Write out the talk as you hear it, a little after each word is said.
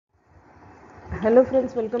Hello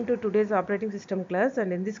friends, welcome to today's operating system class,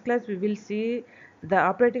 and in this class we will see the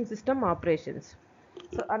operating system operations.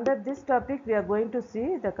 So under this topic we are going to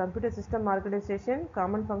see the computer system organization,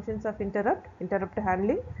 common functions of interrupt, interrupt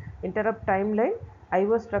handling, interrupt timeline,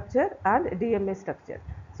 IO structure and DMA structure.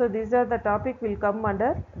 So these are the topic will come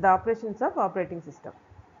under the operations of operating system.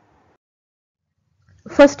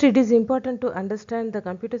 First, it is important to understand the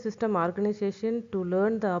computer system organization to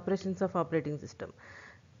learn the operations of operating system.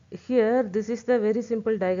 Here, this is the very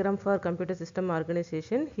simple diagram for computer system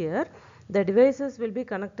organization. Here, the devices will be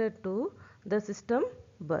connected to the system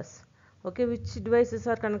bus. Okay, which devices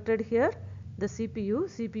are connected here? The CPU.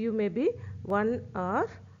 CPU may be one or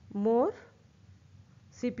more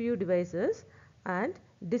CPU devices, and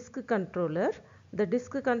disk controller. The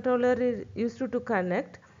disk controller is used to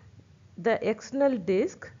connect the external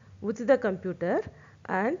disk with the computer,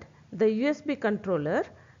 and the USB controller.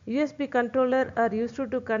 USB controller are used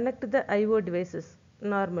to connect the IO devices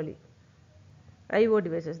normally. IO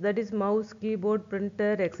devices, that is mouse, keyboard,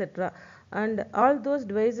 printer, etc. And all those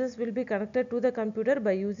devices will be connected to the computer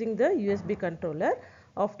by using the USB controller.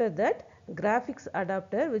 After that, graphics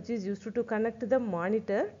adapter, which is used to connect the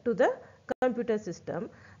monitor to the computer system,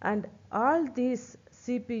 and all these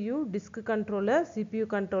CPU, disk controller, CPU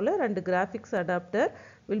controller and graphics adapter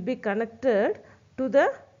will be connected to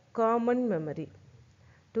the common memory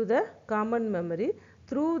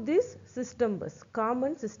through this system bus,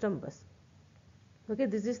 common system bus. Okay,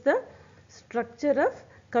 this is the structure of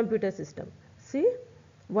computer system. See,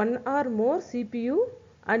 one or more CPU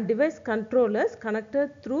and device controllers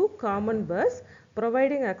connected through common bus,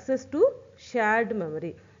 providing access to shared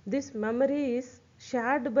memory. This memory is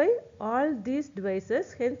shared by all these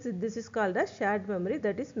devices, hence this is called as shared memory,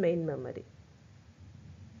 that is main memory.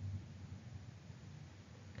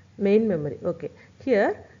 Main memory. Okay,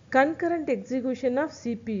 here concurrent execution of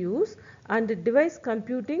CPUs and device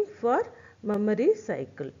computing for memory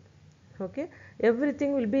cycle. Okay,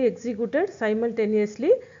 everything will be executed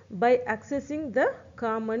simultaneously by accessing the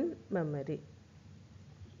common memory.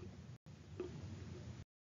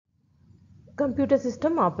 Computer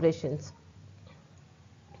system operations.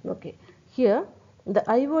 Okay, here the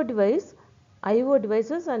IO devices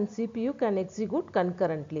and CPU can execute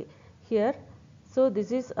concurrently. Here, so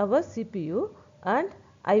this is our CPU and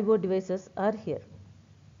IO devices are here.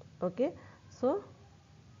 Okay, so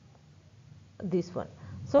this one.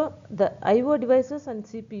 So the IO devices and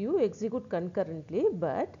CPU execute concurrently,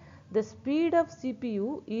 but the speed of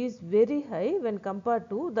CPU is very high when compared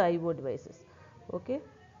to the IO devices. Okay,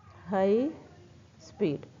 high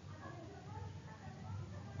speed.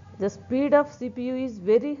 The speed of CPU is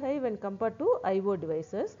very high when compared to IO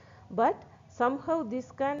devices, but somehow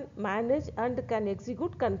this can manage and can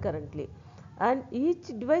execute concurrently, and each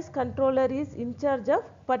device controller is in charge of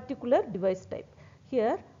particular device type.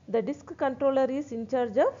 Here the disk controller is in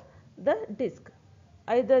charge of the disk,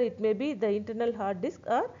 either it may be the internal hard disk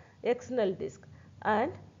or external disk,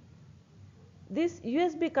 and this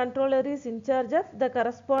USB controller is in charge of the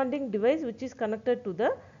corresponding device which is connected to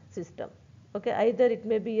the system. Okay, either it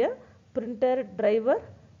may be a printer, driver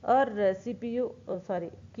or CPU,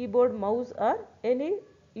 keyboard, mouse or any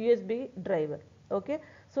USB driver. Okay,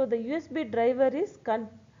 so the USB driver is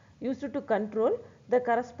used to control the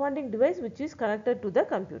corresponding device which is connected to the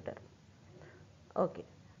computer. Okay,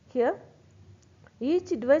 here each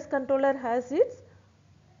device controller has its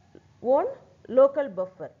own local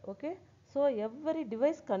buffer. Okay, so every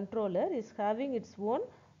device controller is having its own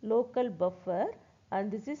local buffer, and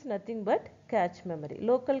this is nothing but cache memory,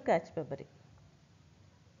 local cache memory.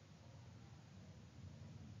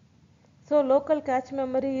 So local cache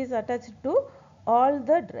memory is attached to all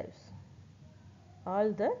the drives,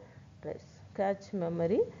 cache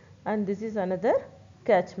memory, and this is another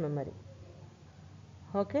cache memory.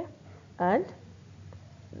 Okay, and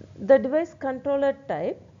the device controller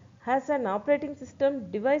type has an operating system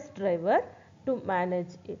device driver to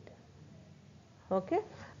manage it. Okay,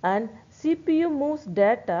 and CPU moves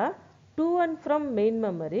data to and from main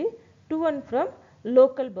memory, to and from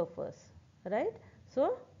local buffers, right?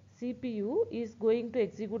 So CPU is going to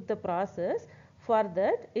execute the process. For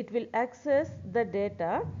that, it will access the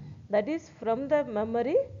data, that is from the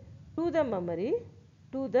memory to the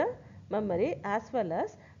memory as well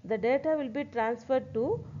as the data will be transferred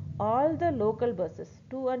to all the local buses,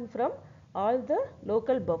 to and from all the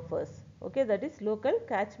local buffers. Okay, that is local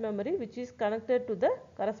cache memory which is connected to the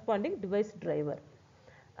corresponding device driver,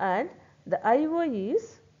 and the IO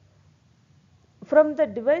is from the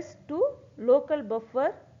device to local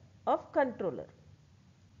buffer of controller,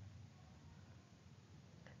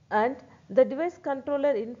 and the device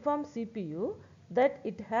controller informs CPU that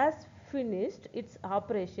it has finished its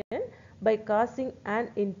operation by causing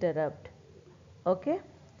an interrupt. Okay,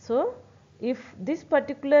 so if this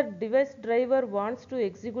particular device driver wants to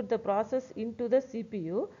execute the process into the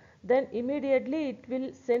CPU, then immediately it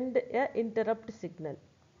will send a interrupt signal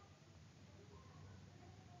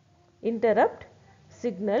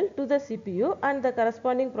to the CPU, and the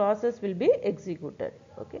corresponding process will be executed.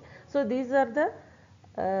 Okay, so these are the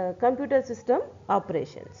computer system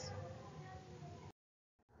operations.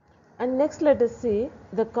 And next let us see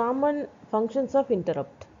the common functions of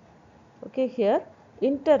interrupt. Okay, here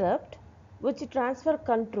interrupt which transfer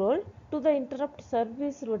control to the interrupt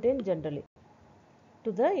service routine generally,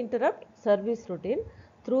 to the interrupt service routine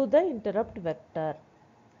through the interrupt vector.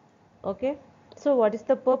 Okay, so what is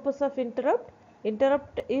the purpose of interrupt?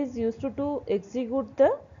 Interrupt is used to execute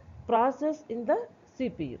the process in the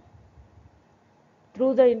CPU.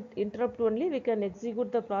 Through the interrupt only we can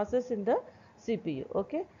execute the process in the CPU.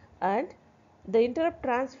 Okay, and the interrupt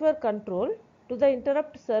transfer control to the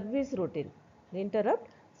interrupt service routine,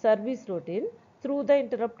 through the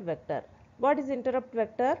interrupt vector. What is interrupt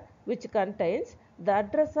vector? Which contains the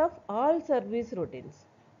address of all service routines.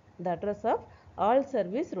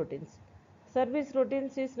 Service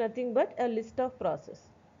routines is nothing but a list of process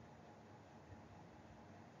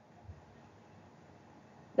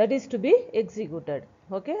that is to be executed.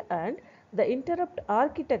 Okay, and the interrupt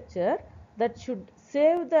architecture that should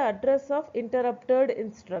save the address of interrupted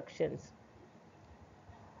instructions.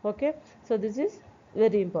 Okay, so this is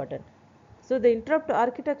very important. So the interrupt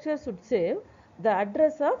architecture should save the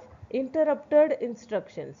address of interrupted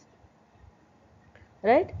instructions,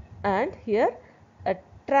 right? And here a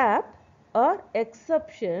trap or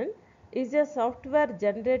exception is a software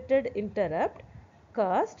generated interrupt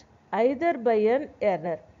caused either by an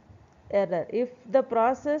error if the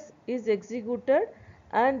process is executed,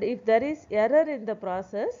 and if there is error in the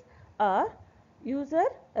process or user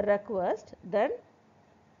request, then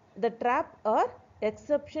the trap or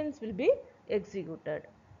exceptions will be executed.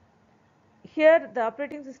 Here the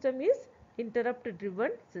operating system is interrupt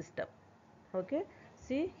driven system. Okay,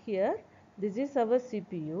 see here, this is our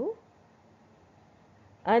CPU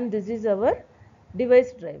and this is our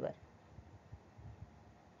device driver,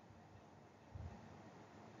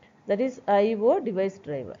 that is IO device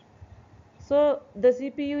driver. So the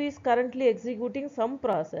CPU is currently executing some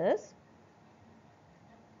process.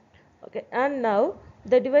 Okay, and now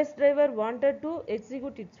the device driver wanted to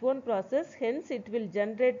execute its own process, hence it will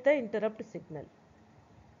generate the interrupt signal.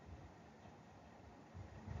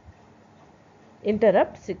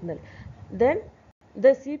 Then the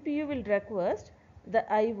CPU will request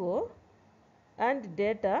the IO and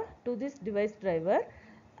data to this device driver,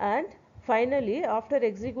 and finally after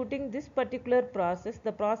executing this particular process,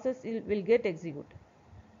 the process will get executed.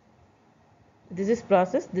 This is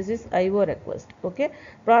process, this is IO request. Okay,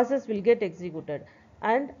 process will get executed,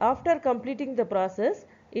 and after completing the process,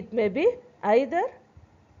 it may be either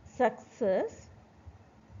success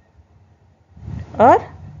or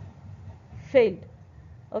failed.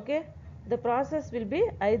 Okay, the process will be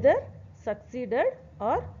either succeeded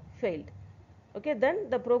or failed. Okay, then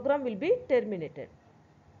the program will be terminated.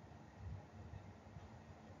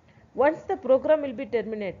 Once the program will be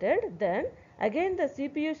terminated, then again the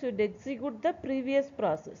CPU should execute the previous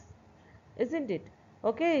process, isn't it?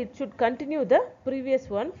 Okay, it should continue the previous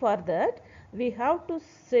one. For that we have to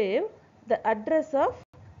save the address of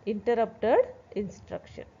interrupted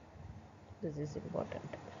instruction. This is important,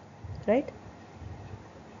 right?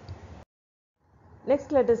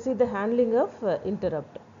 Next let us see the handling of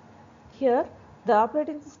interrupt. Here the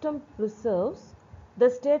operating system preserves the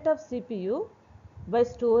state of CPU by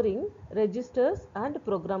storing registers and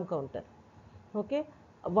program counter. Okay,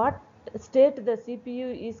 what state the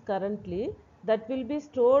CPU is currently, that will be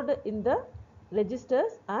stored in the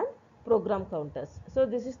registers and program counters. So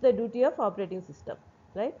this is the duty of operating system,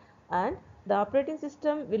 right? And the operating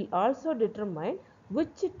system will also determine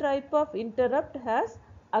which type of interrupt has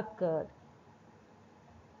occurred.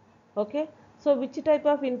 Okay, so which type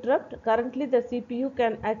of interrupt currently the CPU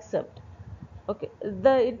can accept. Okay,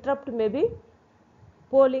 the interrupt may be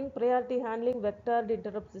polling, priority handling, vectored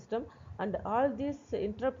interrupt system, and all these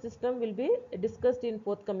interrupt system will be discussed in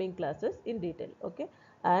forthcoming classes in detail. Okay,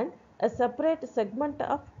 and a separate segment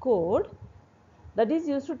of code that is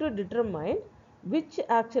used to determine which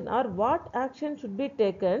action or what action should be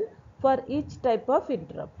taken for each type of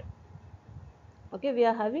interrupt. Okay, we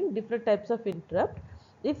are having different types of interrupt.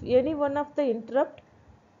 If any one of the interrupt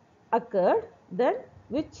occurred, then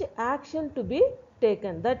which action to be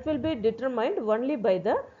taken, that will be determined only by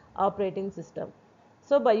the operating system.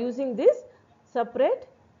 So by using this separate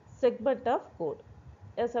segment of code.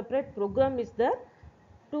 a separate program is there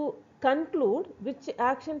to conclude which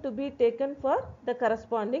action to be taken for the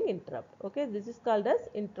corresponding interrupt. Okay, this is called as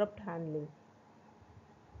interrupt handling.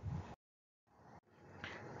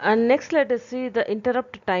 And next let us see the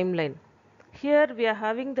interrupt timeline. Here we are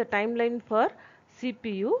having the timeline for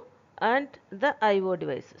CPU and the IO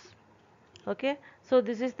devices. Okay, so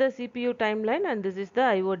this is the CPU timeline and this is the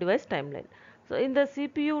IO device timeline. So in the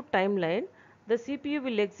CPU timeline, the CPU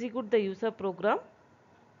will execute the user program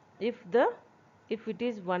if it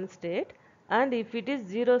is one state, and if it is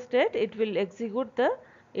zero state it will execute the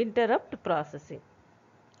interrupt processing,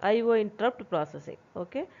 IO interrupt processing.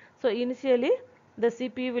 Okay, so initially the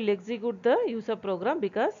CPU will execute the user program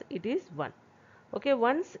because it is 1. Okay,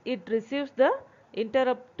 once it receives the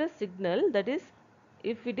interrupt signal, that is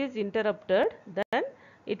if it is interrupted, then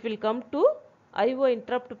it will come to IO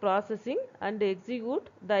interrupt processing and execute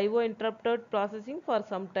the IO interrupted processing for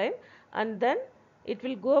some time, and then it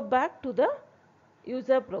will go back to the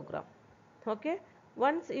user program. Okay,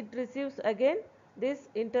 once it receives again this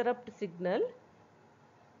interrupt signal,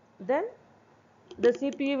 then the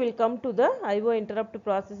CPU will come to the IO interrupt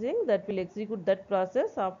processing that will execute that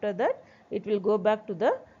process. After that it will go back to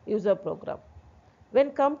the user program.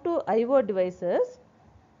 When come to IO devices,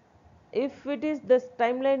 if it is the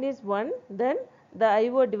timeline is 1, then the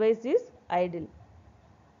IO device is idle.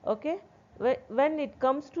 Okay, when it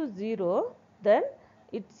comes to 0, then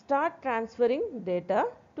it start transferring data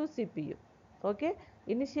to CPU. Okay,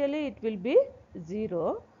 initially it will be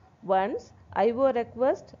 0. Once IO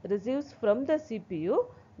request receives from the CPU,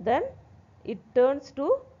 then it turns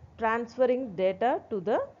to transferring data to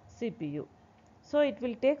the CPU. So it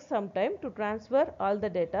will take some time to transfer all the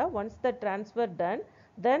data. Once the transfer done,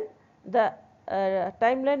 then the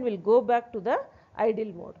timeline will go back to the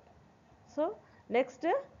idle mode. So next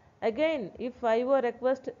again if IO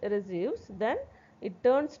request receives, then it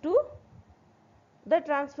turns to the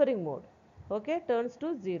transferring mode. Okay, turns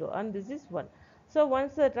to 0 and this is 1. So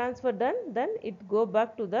once the transfer done, then it go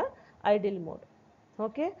back to the idle mode.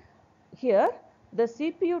 Okay, here the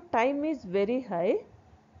CPU time is very high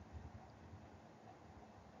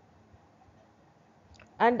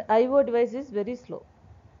and IO device is very slow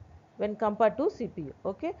when compared to CPU.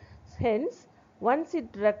 Okay, hence once it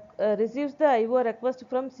receives the IO request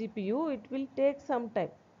from CPU, it will take some time.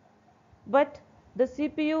 But the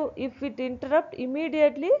CPU, if it interrupt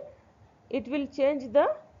immediately, it will change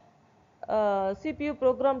the CPU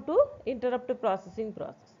program to interrupt processing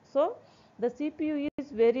process. So the CPU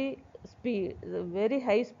is very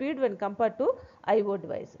high speed when compared to IO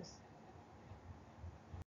devices.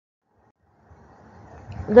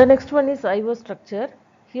 The next one is IO structure.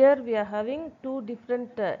 Here we are having two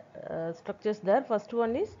different structures there. First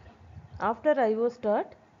one is after IO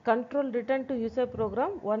start, control return to user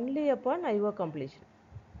program only upon IO completion.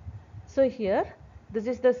 So here this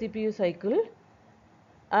is the CPU cycle,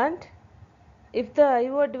 and if the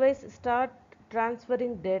IO device start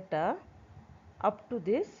transferring data up to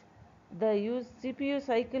this, the CPU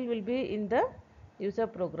cycle will be in the user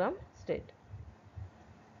program state.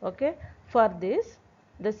 Okay, for this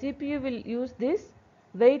the CPU will use this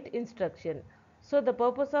wait instruction. So the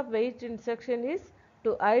purpose of wait instruction is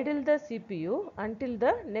to idle the CPU until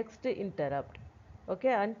the next interrupt.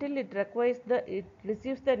 Okay, until it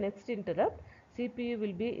receives the next interrupt, CPU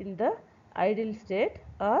will be in the idle state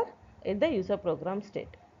or in the user program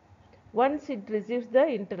state. Once it receives the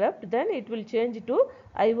interrupt, then it will change to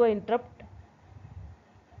IO interrupt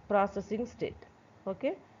processing state.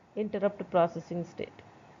 Okay, interrupt processing state.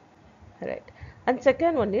 Right. And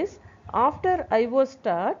second one is after IO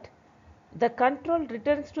start, the control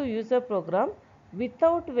returns to user program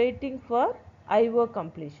without waiting for IO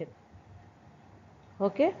completion.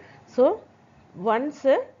 Okay, so once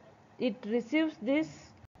it receives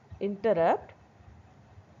this interrupt,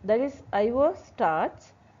 that is IO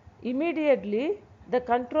starts, immediately the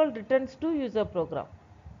control returns to user program.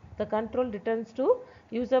 The control returns to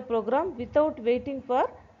user program without waiting for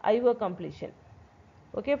IO completion.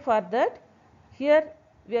 Okay, for that here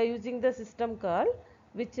we are using the system call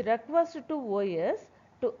which requests to OS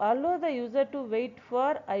to allow the user to wait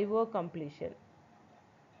for IO completion.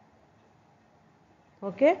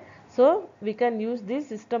 Okay, so we can use this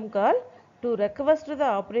system call to request the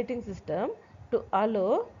operating system to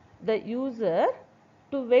allow the user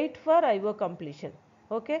to wait for IO completion.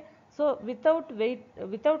 Okay, so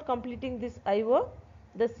without completing this IO,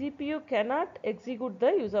 the CPU cannot execute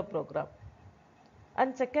the user program.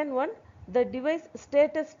 And second one, the device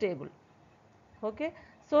status table. Okay,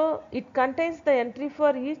 so it contains the entry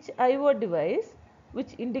for each IO device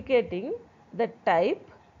which indicating the type,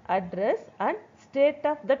 address and state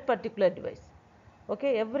of that particular device.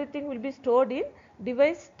 Okay, everything will be stored in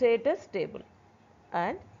device status table,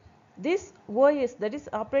 and this OS, that is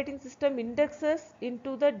operating system, indexes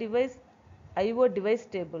into the device IO device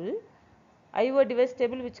table. IO device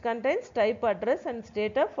table which contains type, address and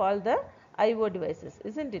state of all the IO devices,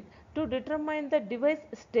 isn't it? To determine the device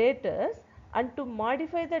status and to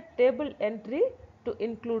modify the table entry to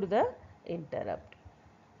include the interrupt.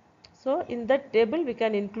 So in that table we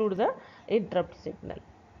can include the interrupt signal.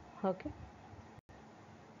 Okay.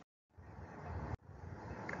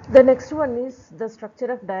 The next one is the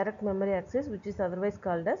structure of direct memory access, which is otherwise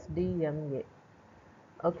called as DMA.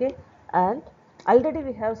 Okay, and already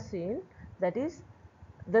we have seen that is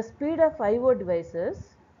the speed of IO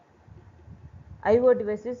devices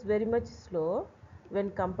is very much slow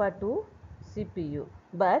when compared to CPU,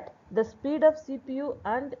 but the speed of CPU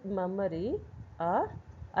and memory are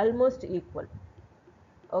almost equal.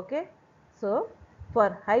 Okay, so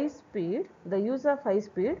for high speed, the use of high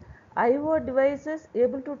speed, IO devices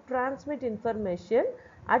able to transmit information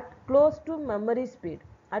at close to memory speed.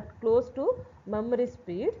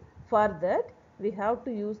 For that we have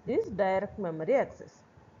to use this direct memory access,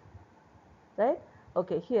 right?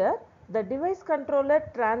 Okay, here the device controller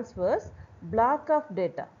transfers block of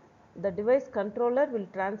data. The device controller will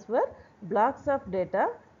transfer blocks of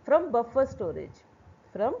data from buffer storage.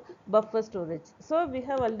 So we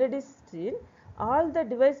have already seen all the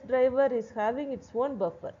device driver is having its own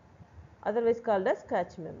buffer, otherwise called as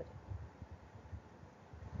cache memory.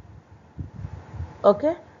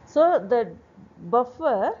 Okay, so the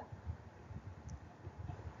buffer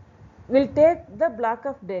will take the block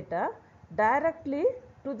of data directly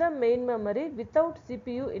to the main memory without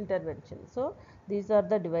CPU intervention. So these are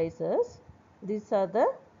the devices, device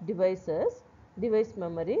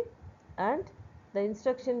memory, and the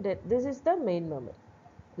instruction data. This is the main memory.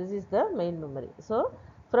 So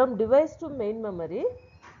from device to main memory,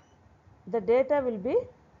 the data will be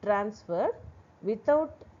transferred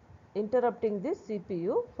without interrupting this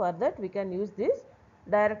CPU. For that we can use this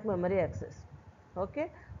direct memory access.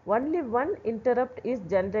 Okay, only one interrupt is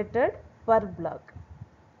generated per block.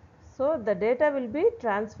 So the data will be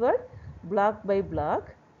transferred block by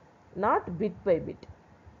block, not bit by bit.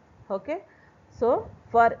 Okay, so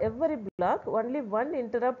for every block only one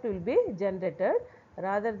interrupt will be generated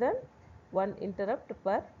rather than one interrupt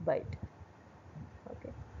per byte.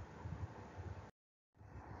 Okay.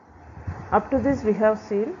 Up to this we have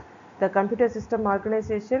seen the computer system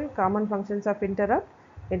organization, common functions of interrupt,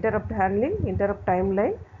 interrupt handling, interrupt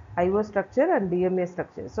timeline, IO structure and DMA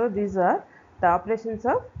structure. So these are the operations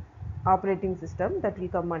of operating system that will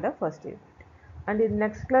come under first unit. And in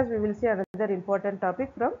next class we will see another important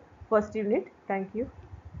topic from first unit. Thank you.